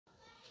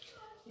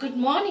Good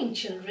morning,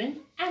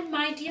 children and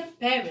my dear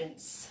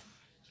parents.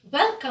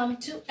 Welcome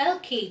to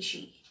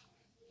LKG.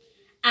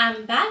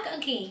 I'm back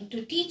again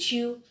to teach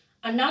you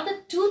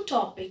another two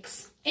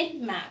topics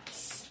in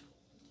maths.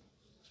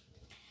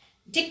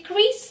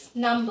 Decrease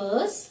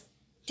numbers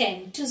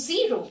 10 to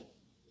 0.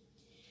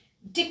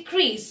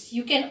 Decrease,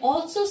 you can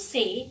also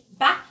say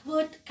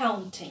backward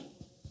counting.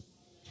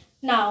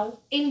 Now,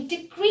 in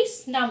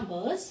decrease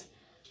numbers,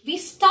 we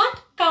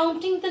start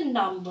counting the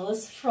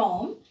numbers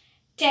from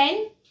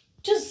 10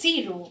 to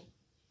 0.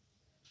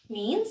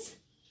 Means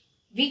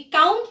we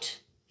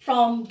count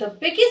from the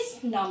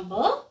biggest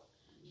number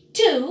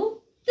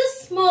to the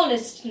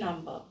smallest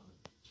number.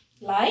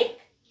 Like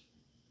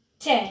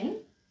 10,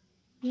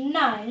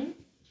 9,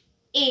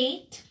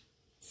 8,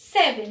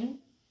 7,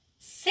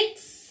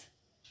 6,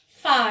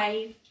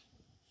 5,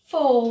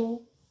 4,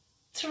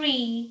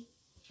 3,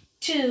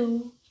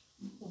 2,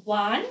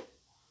 1,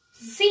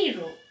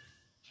 0.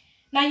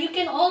 Now you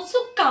can also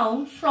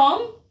count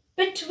from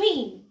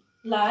between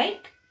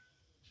like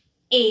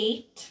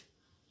 8,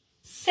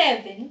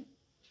 7,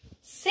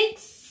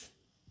 6,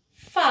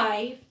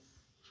 5,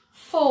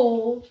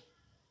 4,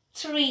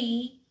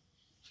 3,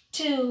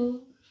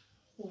 2,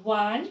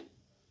 1,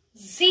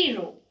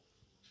 0.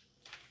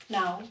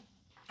 Now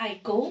I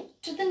go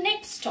to the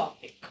next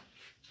topic.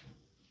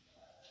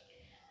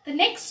 The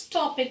next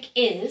topic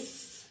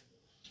is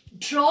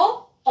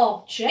draw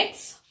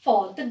objects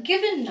for the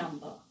given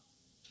number.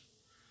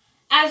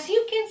 As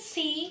you can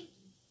see,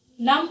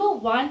 number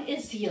 1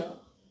 is here.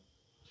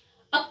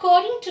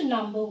 According to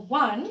number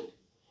 1,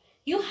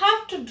 you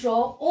have to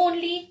draw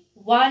only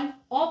one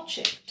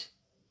object.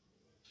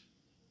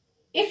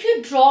 If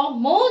you draw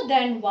more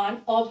than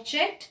one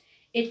object,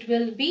 it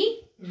will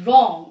be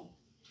wrong.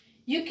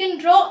 You can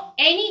draw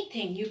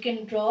anything. You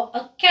can draw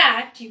a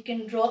cat, you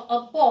can draw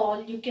a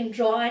ball, you can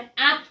draw an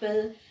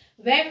apple.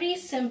 Very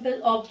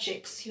simple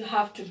objects you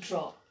have to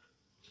draw.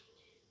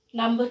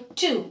 Number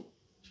 2.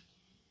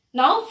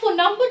 Now for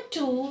number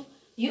 2,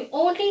 you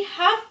only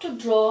have to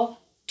draw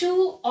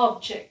 2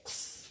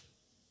 objects.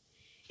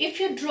 If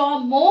you draw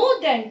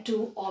more than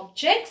 2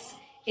 objects,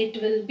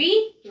 it will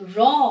be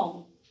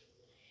wrong.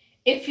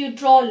 If you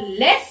draw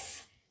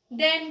less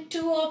than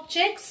 2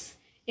 objects,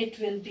 it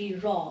will be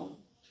wrong.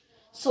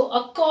 So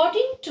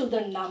according to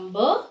the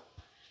number,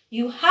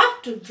 you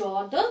have to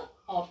draw the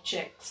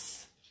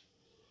objects.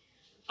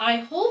 I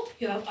hope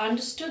you have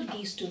understood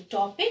these two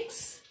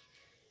topics.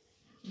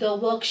 The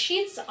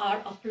worksheets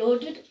are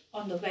uploaded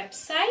on the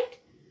website.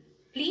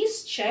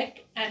 Please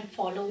check and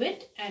follow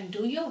it and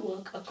do your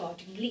work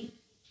accordingly.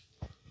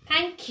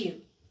 Thank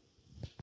you.